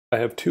I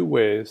have two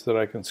ways that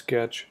I can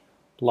sketch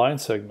line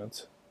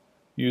segments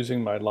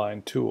using my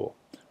line tool.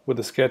 With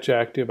the sketch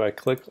active, I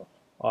click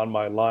on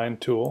my line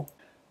tool.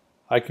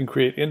 I can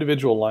create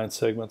individual line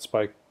segments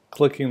by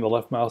clicking the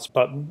left mouse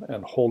button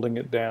and holding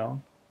it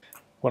down.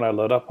 When I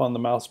let up on the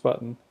mouse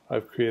button,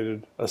 I've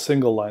created a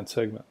single line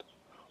segment.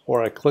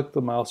 Or I click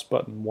the mouse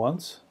button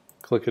once,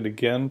 click it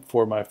again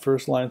for my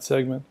first line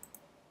segment,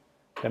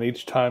 and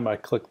each time I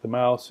click the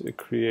mouse, it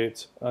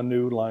creates a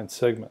new line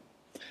segment.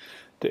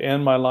 To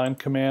end my line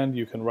command,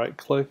 you can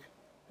right-click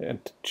and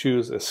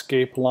choose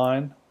Escape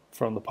Line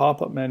from the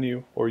pop-up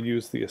menu or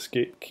use the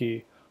Escape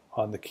key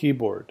on the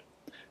keyboard.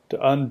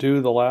 To undo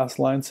the last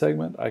line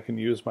segment, I can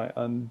use my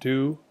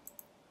Undo,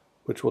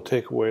 which will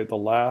take away the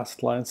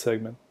last line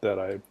segment that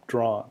I've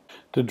drawn.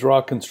 To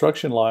draw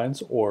construction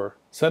lines or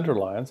center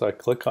lines, I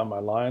click on my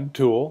line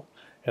tool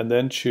and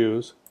then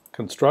choose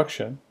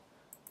Construction,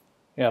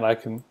 and I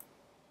can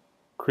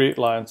create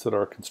lines that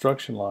are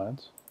construction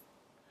lines.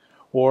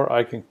 Or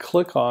I can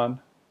click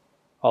on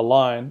a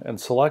line and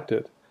select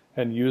it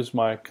and use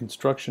my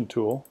construction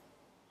tool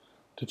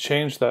to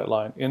change that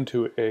line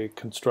into a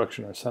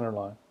construction or center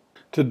line.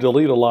 To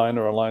delete a line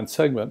or a line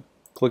segment,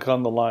 click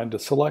on the line to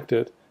select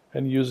it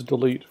and use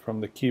delete from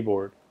the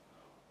keyboard.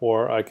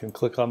 Or I can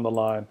click on the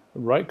line,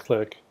 right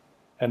click,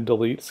 and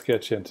delete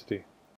sketch entity.